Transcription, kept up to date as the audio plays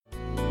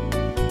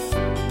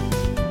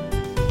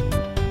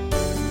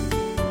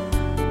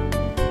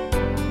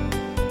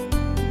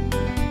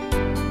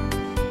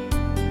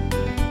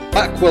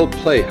Backwell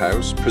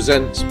Playhouse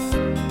presents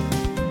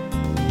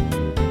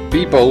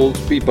Be Bold,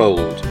 Be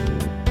Bold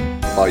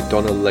by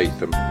Donna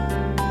Latham.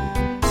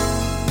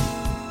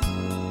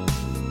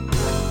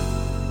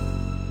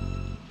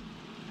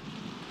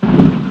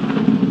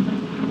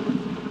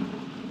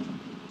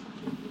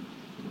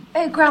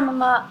 Oh,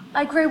 Grandmama,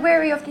 I grow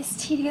weary of this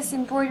tedious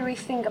embroidery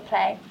finger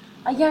play.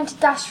 I yearn to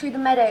dash through the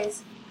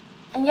meadows,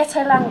 and yet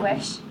I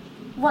languish,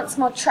 once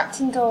more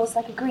trapped indoors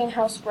like a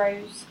greenhouse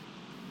rose.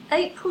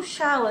 April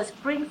showers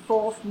bring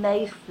forth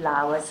May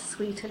flowers,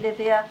 sweet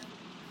Olivia.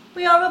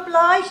 We are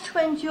obliged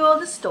to endure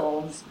the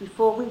storms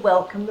before we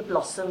welcome the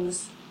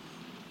blossoms.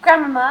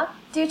 Grandmama,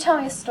 do tell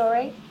me a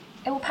story.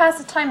 It will pass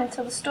the time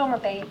until the storm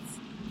abates.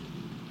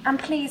 And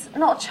please,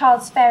 not a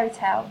child's fairy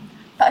tale,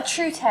 but a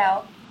true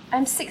tale. I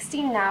am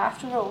 16 now,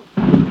 after all,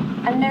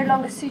 and no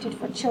longer suited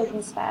for a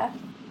children's fair.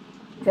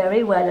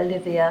 Very well,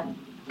 Olivia.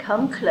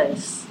 Come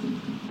close.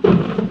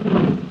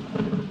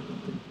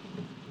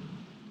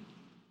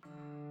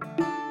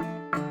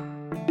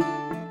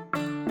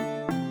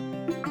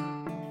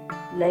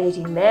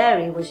 Lady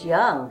Mary was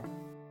young.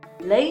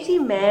 Lady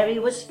Mary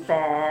was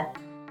fair.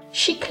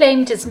 She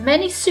claimed as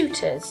many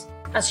suitors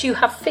as you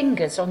have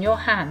fingers on your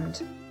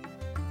hand.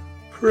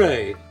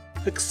 Pray,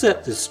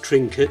 accept this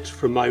trinket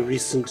from my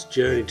recent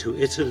journey to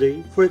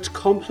Italy, for it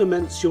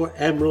complements your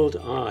emerald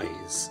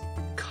eyes,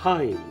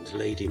 kind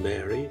Lady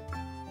Mary.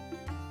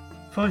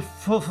 For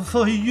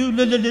you,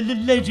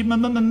 Lady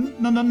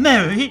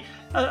Mary,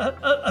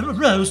 a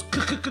rose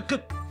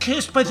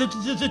kissed by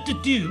the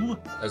dew.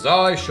 As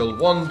I shall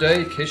one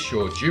day kiss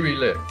your dewy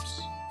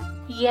lips.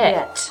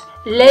 Yet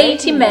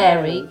Lady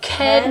Mary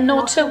cared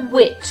not a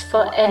whit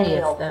for any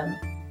of them,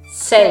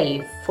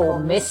 save for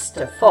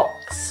Mr.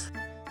 Fox.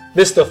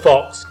 Mr.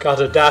 Fox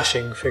got a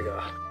dashing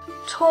figure.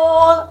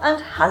 Tall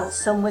and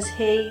handsome was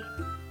he,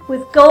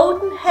 with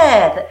golden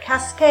hair that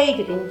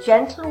cascaded in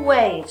gentle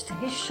waves to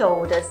his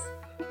shoulders.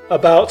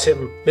 About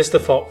him,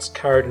 Mr. Fox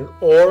carried an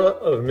aura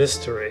of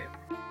mystery.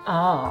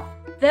 Ah,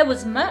 there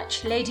was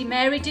much Lady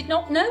Mary did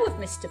not know of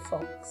Mr.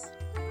 Fox,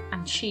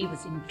 and she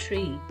was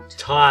intrigued.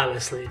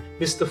 Tirelessly,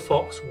 Mr.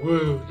 Fox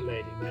wooed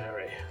Lady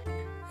Mary.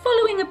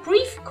 Following a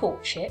brief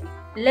courtship,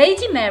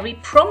 Lady Mary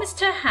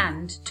promised her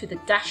hand to the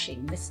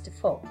dashing Mr.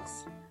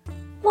 Fox.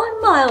 One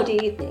mild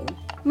evening,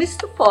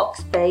 Mr.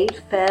 Fox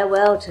bade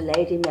farewell to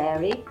Lady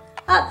Mary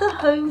at the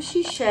home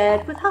she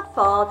shared with her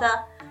father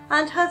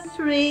and her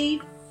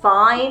 3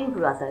 fine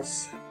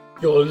brothers.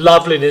 Your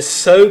loveliness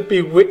so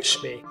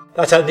bewitched me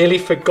that I nearly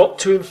forgot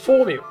to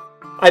inform you.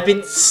 I've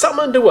been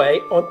summoned away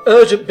on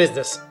urgent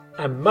business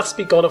and must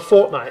be gone a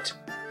fortnight.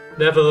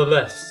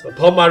 Nevertheless,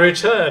 upon my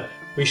return,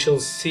 we shall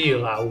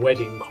seal our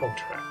wedding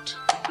contract.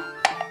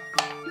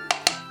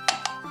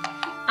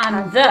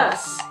 And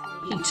thus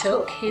he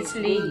took his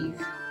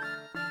leave.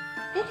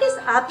 In his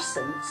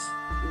absence,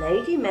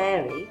 Lady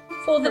Mary,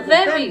 For the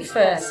very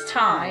first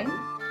time,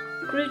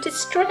 grew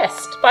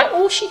distressed by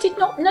all she did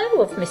not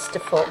know of Mr.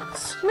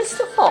 Fox.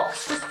 Mr.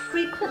 Fox was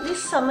frequently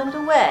summoned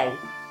away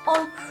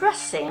on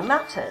pressing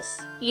matters.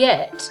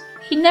 Yet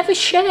he never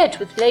shared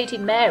with Lady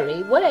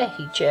Mary where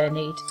he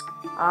journeyed.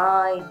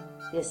 Aye,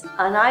 this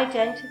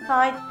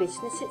unidentified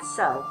business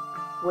itself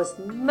was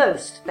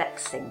most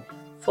vexing.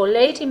 For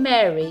Lady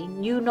Mary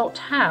knew not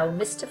how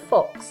Mr.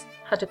 Fox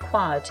had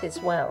acquired his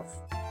wealth.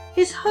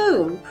 His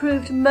home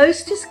proved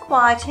most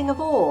disquieting of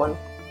all.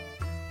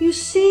 You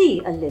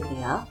see,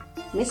 Olivia,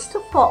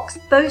 Mr. Fox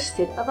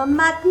boasted of a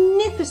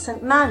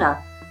magnificent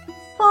manor,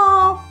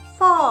 far,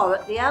 far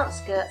at the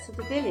outskirts of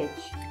the village.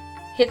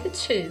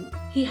 Hitherto,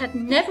 he had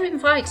never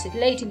invited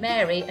Lady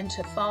Mary and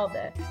her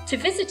father to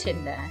visit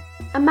him there.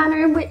 A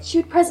manor in which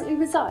you would presently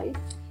reside?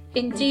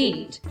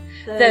 Indeed,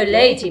 though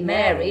Lady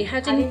Mary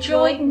had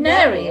enjoyed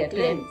nary a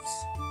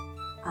glimpse.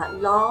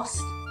 At last,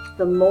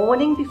 the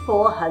morning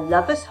before her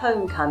lover's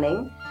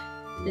homecoming,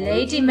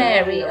 Lady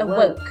Mary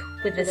awoke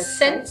with a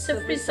sense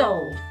of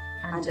resolve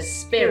and a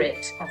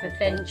spirit of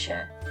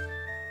adventure.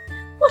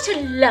 What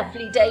a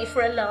lovely day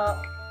for a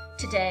lark!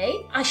 Today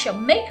I shall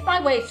make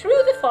my way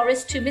through the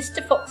forest to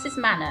Mr. Fox's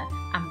manor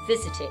and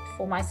visit it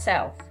for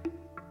myself.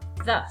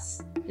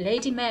 Thus,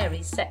 Lady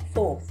Mary set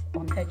forth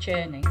on her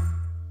journey.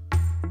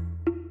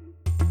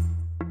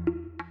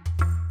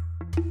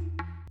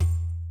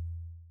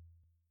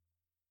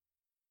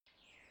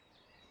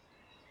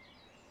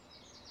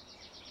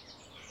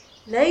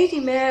 Lady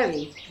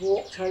Mary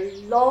walked a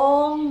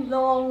long,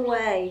 long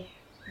way,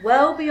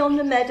 well beyond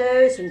the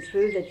meadows and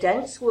through the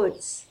dense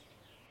woods.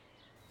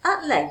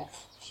 At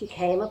length she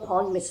came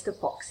upon Mr.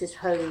 Fox's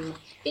home.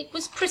 It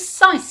was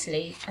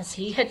precisely as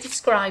he had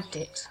described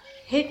it.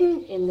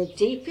 Hidden in the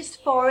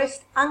deepest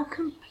forest and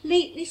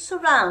completely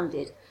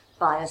surrounded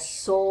by a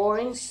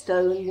soaring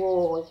stone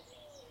wall.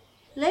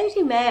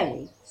 Lady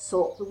Mary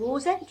sought the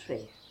wall's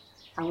entry,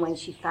 and when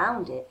she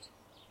found it,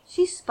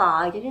 she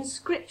spied an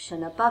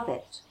inscription above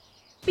it.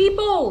 Be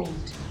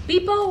bold, be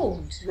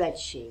bold, read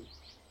she.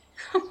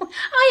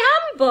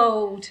 I am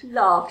bold,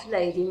 laughed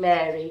Lady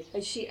Mary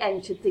as she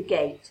entered the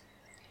gate.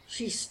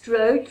 She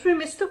strode through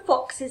Mr.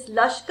 Fox's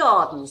lush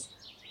gardens,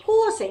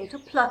 pausing to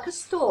pluck a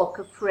stalk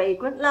of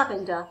fragrant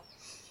lavender.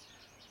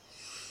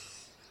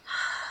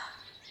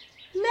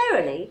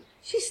 Merrily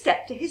she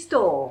stepped to his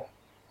door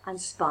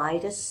and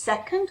spied a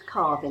second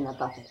carving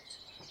above it.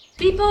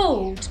 Be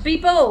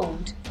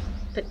bold,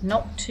 but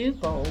not too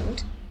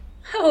bold.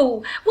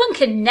 Oh, one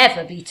can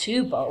never be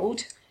too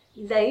bold.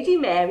 Lady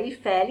Mary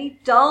fairly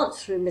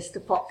danced through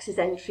Mr. Fox's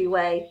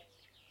entryway.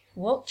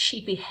 What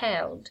she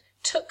beheld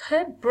took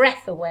her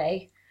breath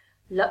away.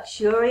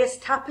 Luxurious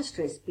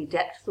tapestries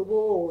bedecked the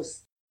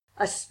walls.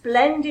 A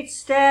splendid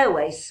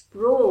stairway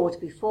sprawled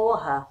before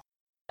her.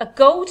 A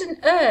golden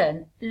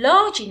urn,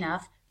 large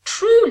enough,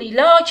 truly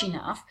large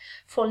enough,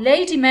 for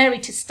Lady Mary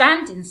to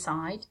stand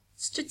inside,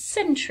 stood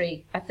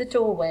sentry at the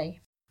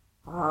doorway.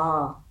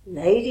 Ah,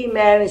 Lady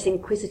Mary's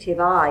inquisitive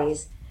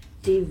eyes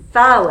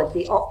devoured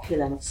the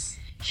opulence.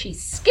 She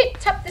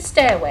skipped up the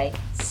stairway,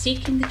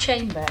 seeking the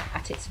chamber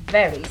at its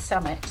very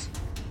summit.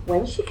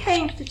 When she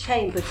came to the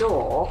chamber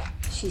door,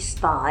 she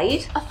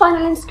spied A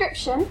final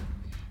inscription?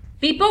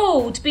 Be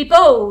bold,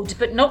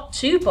 but not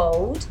too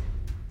bold,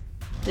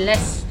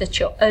 lest that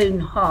your own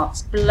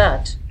heart's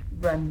blood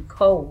run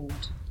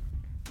cold.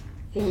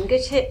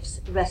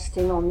 fingertips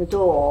resting on the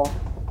door.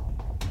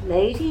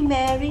 Lady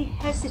Mary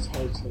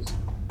hesitated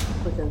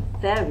for the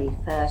very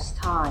first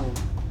time.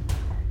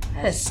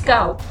 Her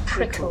scalp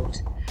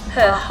prickled,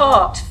 her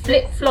heart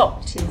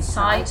flip-flopped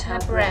inside her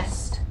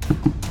breast.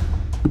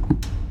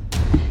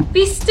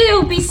 Be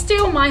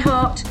still, my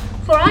heart,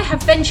 for I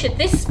have ventured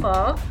this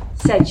far,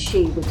 said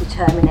she with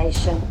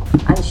determination,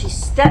 and she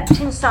stepped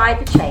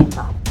inside the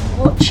chamber.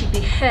 What she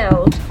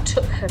beheld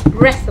took her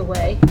breath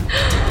away.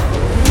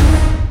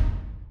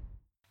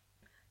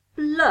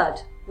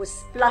 Blood was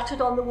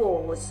splattered on the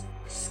walls,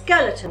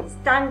 skeletons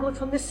dangled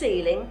from the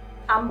ceiling,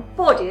 and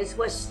bodies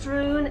were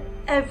strewn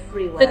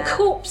everywhere. The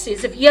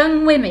corpses of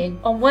young women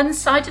on one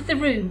side of the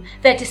room,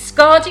 their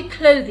discarded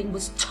clothing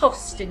was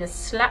tossed in a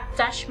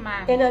slapdash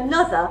mound. In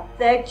another,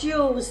 their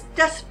jewels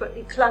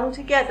desperately clung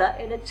together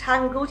in a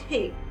tangled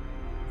heap.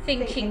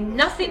 Thinking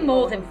nothing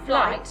more than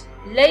flight,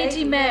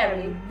 Lady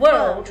Mary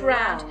whirled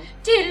round.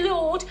 Dear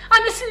Lord, I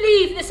must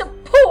leave this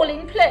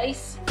appalling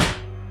place.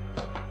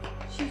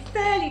 She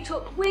fairly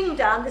took wing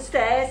down the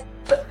stairs,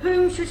 but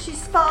whom should she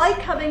spy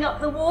coming up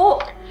the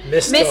walk?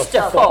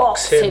 Mr.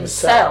 Fox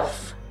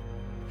himself.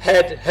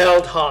 Head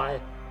held high,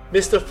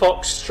 Mr.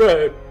 Fox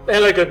strode,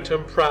 elegant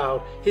and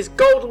proud. His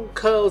golden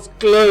curls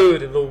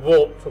glowed in the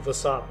warmth of the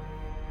sun.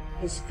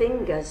 His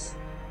fingers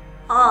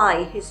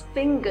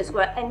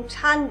were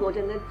entangled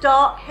in the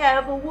dark hair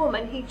of a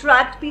woman he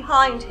dragged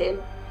behind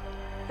him.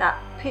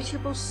 That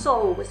pitiable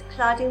soul was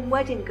clad in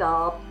wedding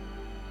garb,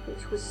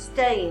 which was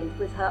stained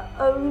with her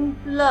own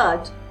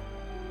blood.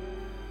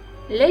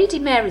 Lady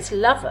Mary's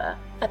lover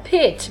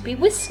appeared to be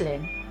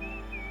whistling.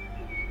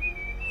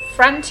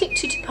 Frantic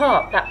to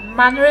depart that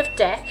manner of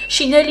death,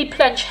 she nearly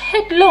plunged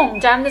headlong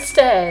down the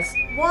stairs.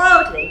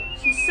 Wildly,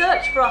 she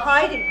searched for a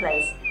hiding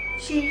place.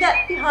 She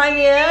leapt behind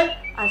the urn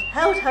and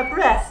held her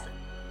breath.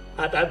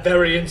 At that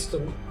very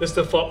instant,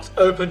 Mr. Fox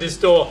opened his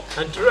door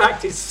and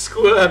dragged his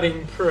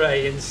squirming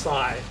prey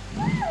inside.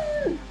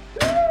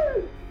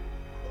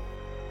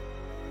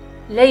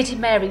 Lady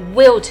Mary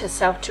willed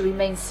herself to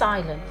remain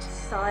silent.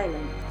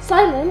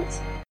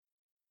 Silent?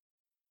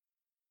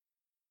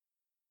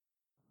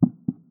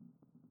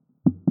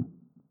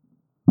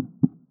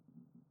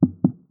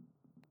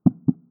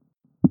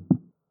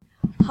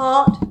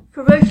 Heart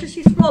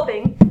ferociously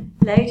throbbing,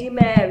 Lady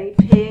Mary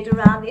peered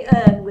around the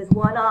urn with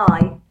one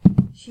eye.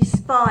 She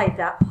spied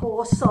that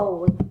poor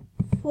soul,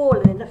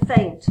 fallen in a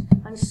faint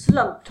and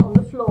slumped on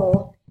the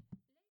floor.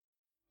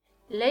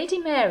 Lady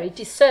Mary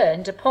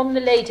discerned upon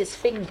the lady's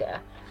finger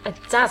a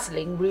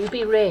dazzling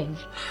ruby ring.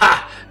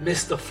 Ha!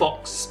 Mr.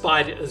 Fox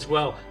spied it as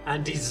well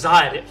and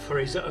desired it for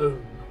his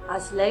own.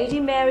 As Lady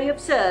Mary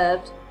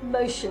observed,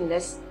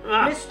 motionless,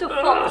 Mr.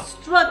 Fox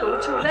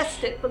struggled to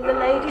wrest it from the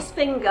lady's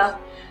finger.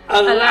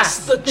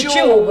 Alas, the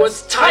jewel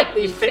was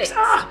tightly fixed.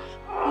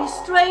 He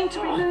strained to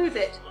remove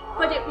it,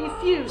 but it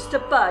refused to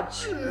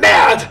budge.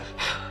 Mad!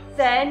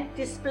 Then,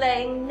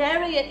 displaying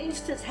nary an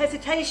instant's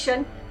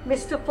hesitation,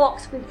 Mr.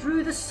 Fox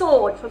withdrew the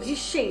sword from his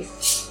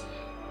sheath,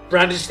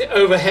 brandished it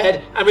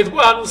overhead, and with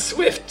one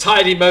swift,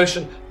 tidy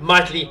motion,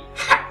 mightily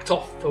hacked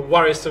off the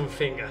worrisome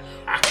finger.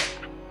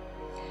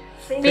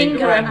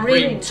 Finger and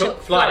ring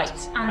took flight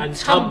and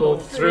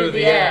tumbled through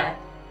the air.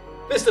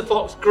 Mr.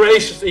 Fox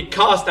graciously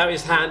cast out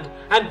his hand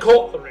and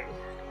caught the ring.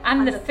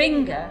 And the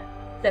finger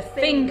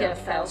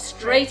fell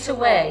straight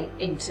away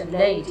into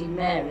Lady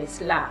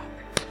Mary's lap.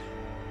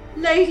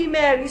 Lady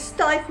Mary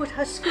stifled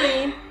her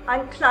scream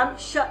and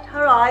clamped shut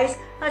her eyes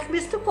as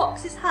Mr.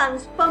 Fox's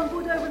hands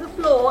fumbled over the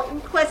floor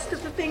in quest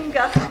of the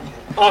finger.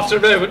 After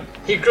a moment,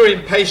 he grew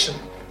impatient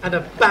and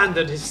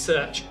abandoned his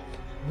search.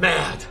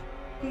 Mad!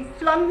 He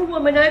flung the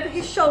woman over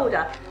his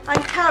shoulder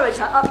and carried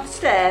her up the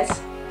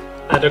stairs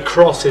and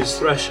across his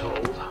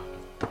threshold.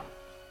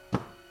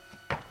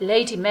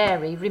 Lady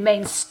Mary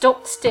remained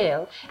stock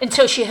still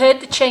until she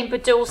heard the chamber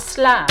door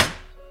slam,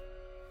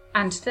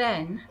 and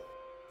then,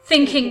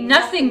 thinking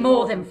nothing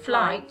more than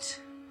flight,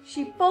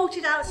 She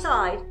bolted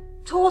outside,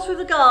 tore through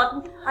the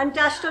garden, and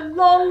dashed a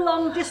long,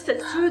 long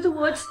distance through the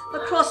woods,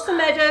 across the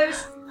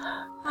meadows,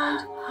 and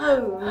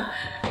home.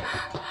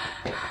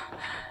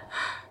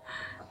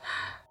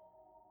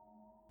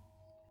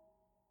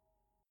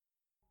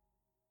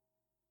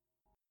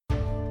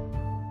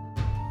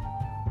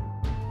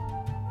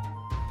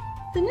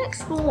 The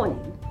next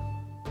morning,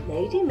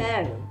 Lady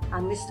Mary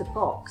and Mr.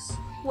 Fox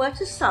were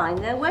to sign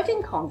their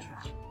wedding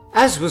contract.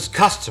 As was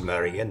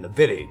customary in the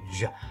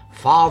village,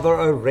 Father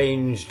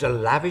arranged a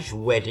lavish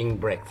wedding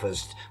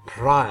breakfast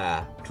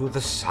prior to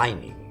the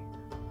signing.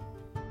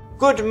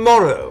 Good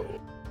morrow.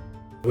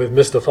 With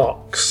Mr.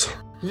 Fox.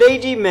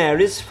 Lady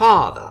Mary's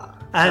father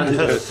And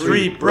her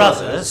three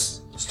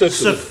brothers Stood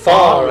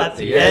far at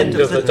the end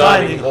of the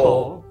dining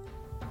hall.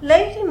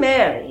 Lady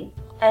Mary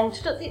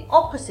entered at the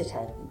opposite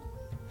end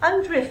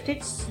and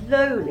drifted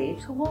slowly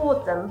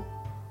toward them.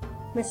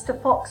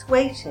 Mr. Fox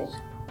waited,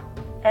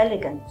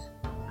 elegant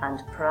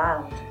and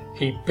proud.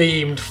 He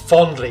beamed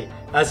fondly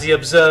as he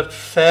observed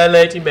fair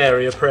Lady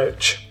Mary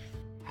approach.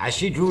 As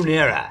she drew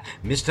nearer,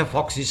 Mr.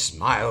 Fox's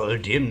smile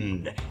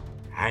dimmed,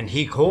 and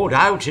he called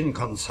out in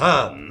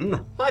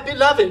concern, My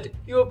beloved,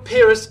 you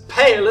appear as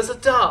pale as a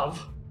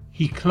dove.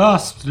 He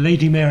clasped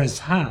Lady Mary's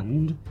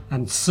hand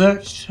and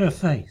searched her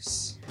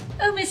face.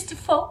 Oh, Mr.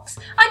 Fox,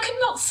 I could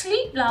not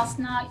sleep last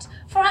night,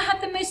 for I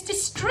had the most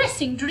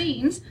distressing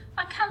dreams.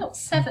 I cannot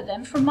sever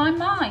them from my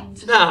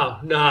mind.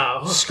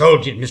 Now,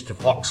 scolded Mr.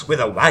 Fox with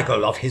a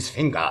waggle of his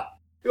finger.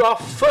 you are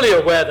fully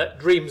aware that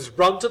dreams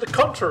run to the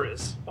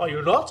contraries, are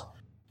you not?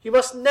 You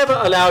must never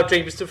allow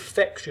dreams to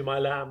vex you, my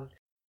lamb.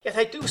 Yet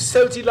I do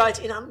so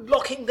delight in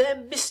unlocking their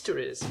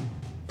mysteries.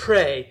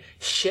 Pray,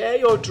 share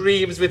your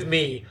dreams with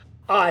me,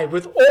 I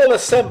with all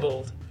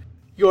assembled.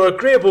 Your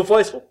agreeable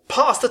voice will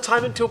pass the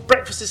time until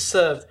breakfast is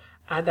served,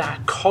 and our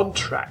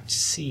contract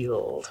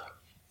sealed.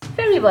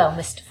 Very well,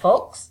 Mr.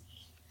 Fox.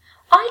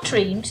 I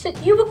dreamed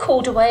that you were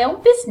called away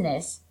on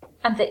business,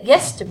 and that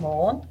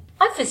yestermorn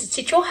I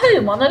visited your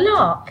home on a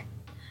lark.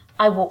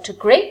 I walked a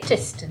great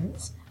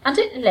distance, and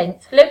at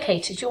length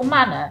located your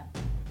manor.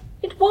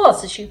 It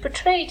was as you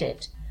portrayed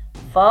it,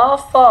 far,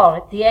 far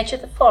at the edge of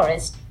the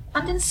forest,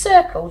 and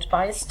encircled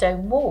by a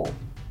stone wall.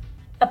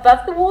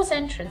 Above the wall's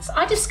entrance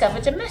I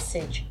discovered a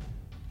message.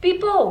 Be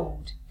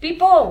bold, be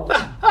bold.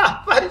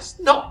 That is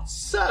not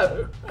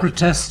so,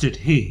 protested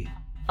he.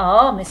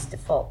 Ah, Mr.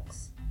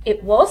 Fox,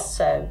 it was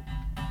so,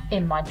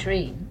 in my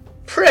dream.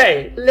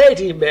 Pray,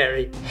 Lady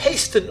Mary,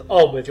 hasten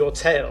on with your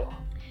tale.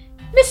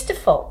 Mr.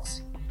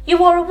 Fox,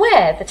 you are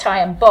aware that I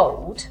am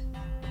bold.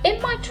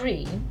 In my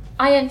dream,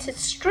 I entered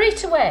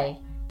straight away.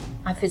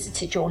 I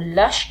visited your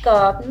lush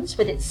gardens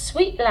with its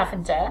sweet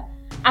lavender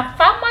and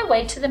found my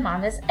way to the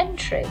manor's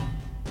entry.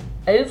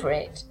 Over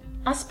it,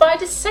 I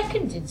spied a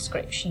second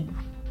inscription.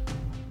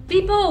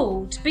 Be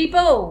bold,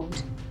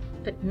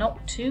 but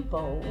not too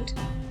bold.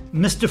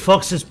 Mr.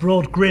 Fox's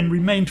broad grin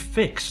remained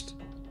fixed,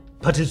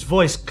 but his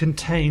voice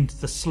contained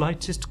the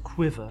slightest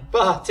quiver.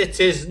 But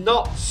it is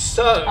not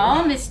so.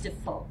 Ah, Mr.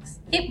 Fox,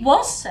 it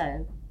was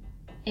so.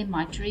 In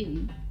my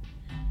dream,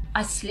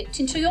 I slipped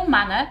into your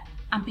manor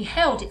and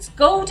beheld its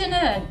golden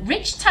urn,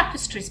 rich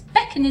tapestries,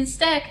 beckoning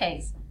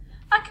staircase.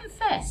 I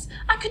confess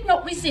I could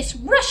not resist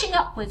rushing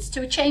upwards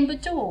to a chamber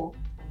door.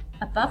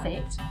 Above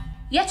it,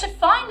 yet a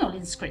final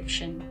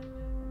inscription.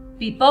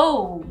 Be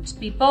bold,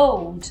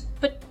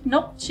 but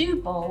not too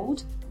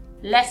bold,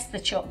 lest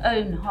that your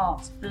own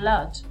heart's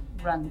blood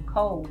run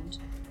cold.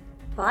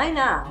 By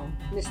now,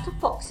 Mr.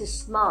 Fox's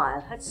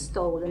smile had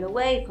stolen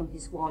away from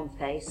his wan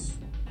face.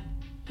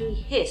 He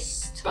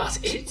hissed. But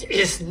it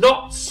is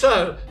not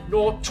so,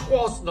 nor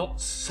 'twas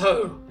not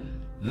so.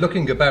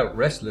 Looking about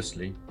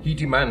restlessly, he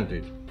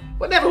demanded,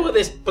 Whenever will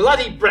this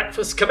bloody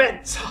breakfast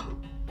commence?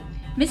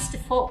 Mr.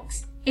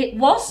 Fox, it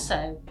was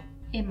so,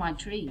 in my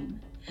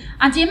dream.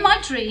 And in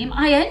my dream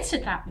I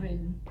entered that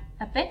room,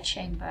 a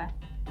bedchamber.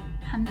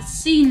 And the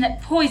scene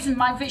that poisoned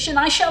my vision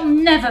I shall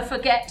never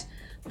forget.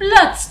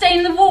 Blood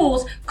stained the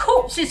walls,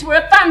 corpses were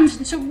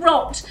abandoned to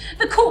rot.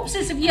 The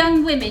corpses of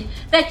young women,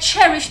 their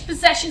cherished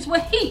possessions were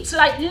heaped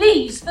like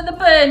leaves for the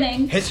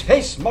burning. His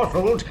face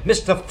mottled,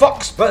 Mr.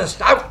 Fox burst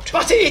out.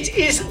 But it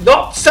is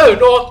not so,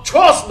 nor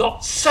 'twas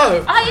not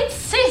so. I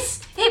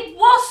insist, it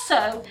was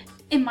so,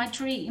 in my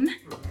dream.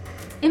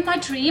 In my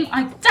dream,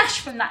 I dashed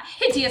from that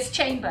hideous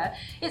chamber.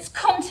 Its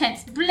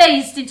contents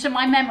blazed into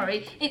my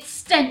memory, its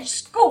stench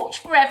scorched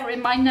forever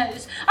in my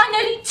nose. I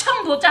nearly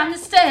tumbled down the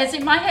stairs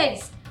in my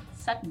haste.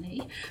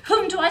 Suddenly,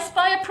 whom do I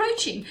spy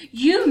approaching?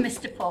 You,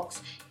 Mr.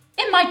 Fox.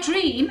 In my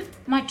dream,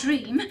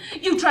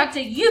 you dragged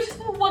a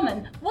youthful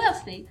woman,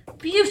 wealthy,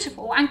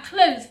 beautiful, and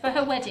clothed for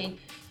her wedding.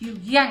 You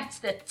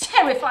yanked the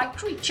terrified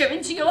creature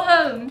into your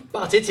home.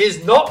 But it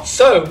is not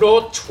so,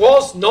 nor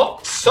 'twas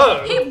not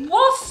so. It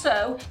was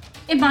so.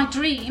 In my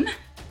dream,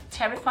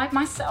 terrified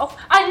myself,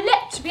 I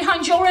leapt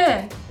behind your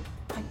urn.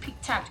 I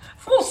peeked out,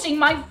 forcing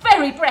my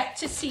very breath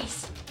to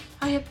cease.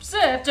 I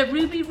observed a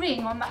ruby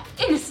ring on that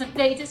innocent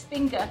lady's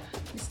finger.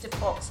 Mr.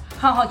 Fox,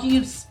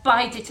 you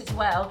spied it as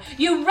well.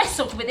 You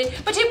wrestled with it,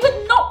 but it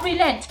would not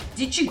relent.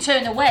 Did you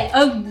turn away?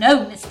 Oh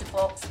no, Mr.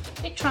 Fox.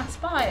 It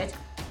transpired,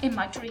 in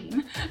my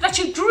dream, that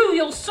you drew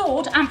your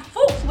sword and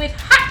forthwith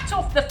hacked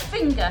off the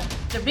finger.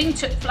 The ring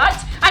took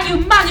flight, and you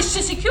managed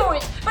to secure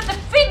it, but the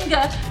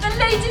finger, the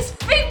lady's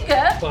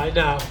finger... By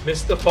now,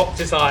 Mr.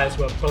 Fox's eyes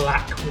were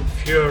black with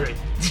fury,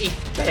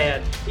 teeth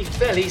bared. He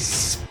fairly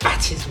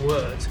spat his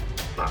words.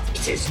 But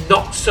it is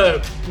not so,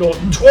 nor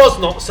 'twas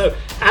not so,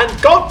 and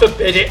God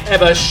forbid it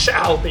ever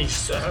shall be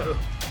so.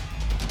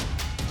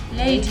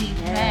 Lady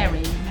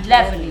Mary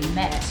levelly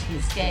met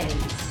his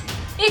gaze.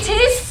 It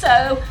is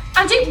so,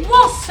 and it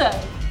was so.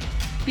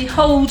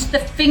 Behold the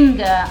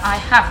finger I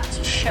have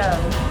to show.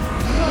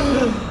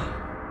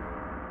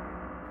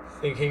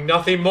 Thinking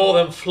nothing more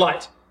than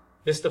flight,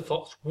 Mr.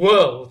 Fox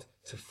whirled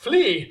to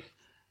flee.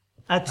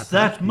 At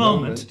that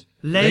moment,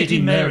 Lady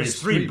Mary's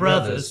 3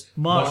 brothers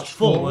marched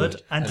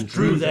forward and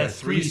drew their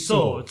 3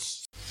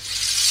 swords,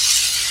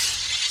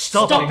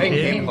 stopping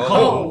him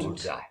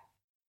cold.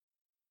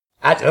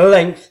 At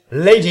length,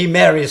 Lady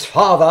Mary's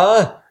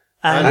father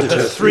And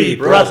her 3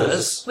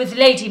 brothers, with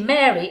Lady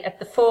Mary at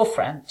the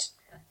forefront,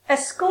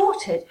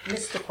 escorted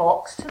Mr.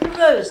 Fox to the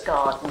rose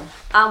garden,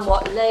 and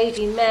what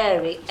Lady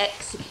Mary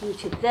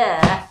executed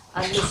there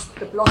amidst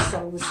the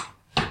blossoms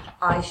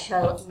I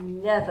shall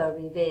never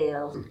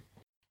reveal.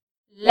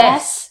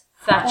 lest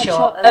that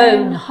your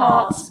own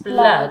heart's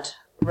blood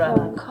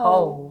run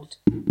cold.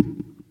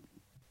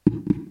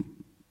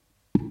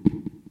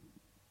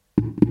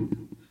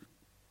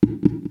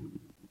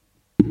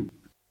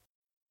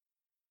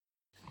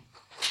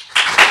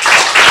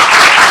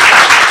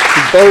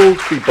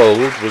 Be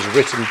Bold was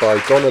written by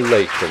Donna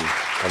Latham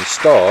and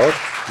starred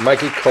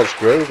Maggie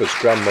Cosgrove as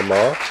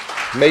Grandmama,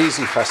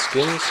 Maisie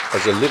Haskins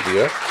as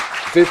Olivia,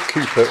 Viv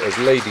Cooper as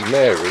Lady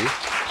Mary,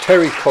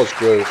 Terry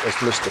Cosgrove as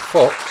Mr.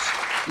 Fox,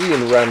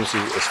 Ian Ramsey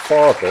as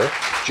father,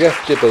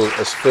 Jeff Dibble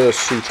as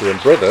first suitor and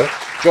brother,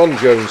 John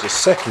Jones as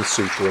second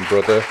suitor and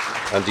brother,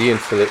 and Ian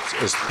Phillips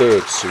as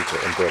third suitor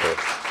and brother.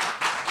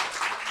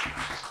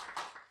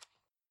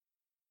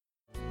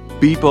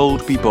 Be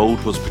Bold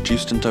was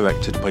produced and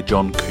directed by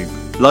John Coop.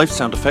 Live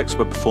sound effects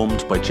were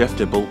performed by Jeff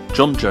Dibble,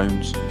 John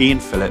Jones, Ian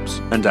Phillips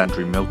and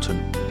Andrew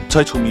Milton.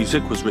 Title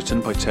music was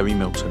written by Terry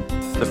Milton.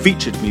 The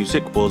featured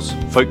music was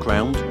Folk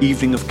Round,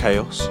 Evening of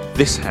Chaos,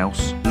 This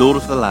House, Lord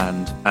of the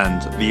Land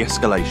and The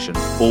Escalation,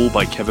 all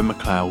by Kevin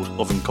MacLeod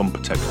of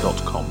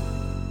Incompetech.com.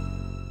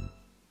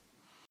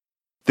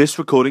 This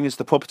recording is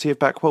the property of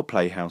Backwell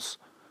Playhouse.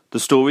 The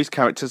stories,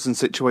 characters and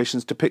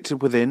situations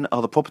depicted within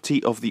are the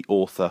property of the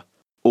author.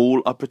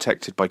 All are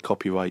protected by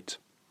copyright.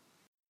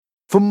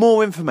 For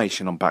more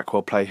information on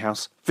Backwell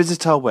Playhouse,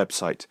 visit our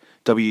website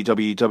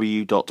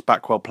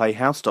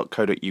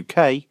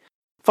www.backwellplayhouse.co.uk,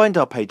 find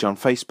our page on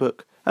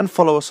Facebook and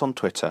follow us on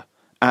Twitter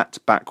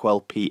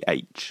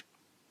 @BackwellPH.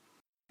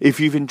 If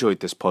you've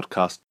enjoyed this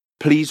podcast,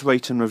 please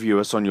rate and review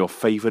us on your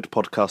favoured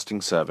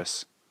podcasting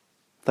service.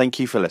 Thank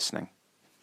you for listening.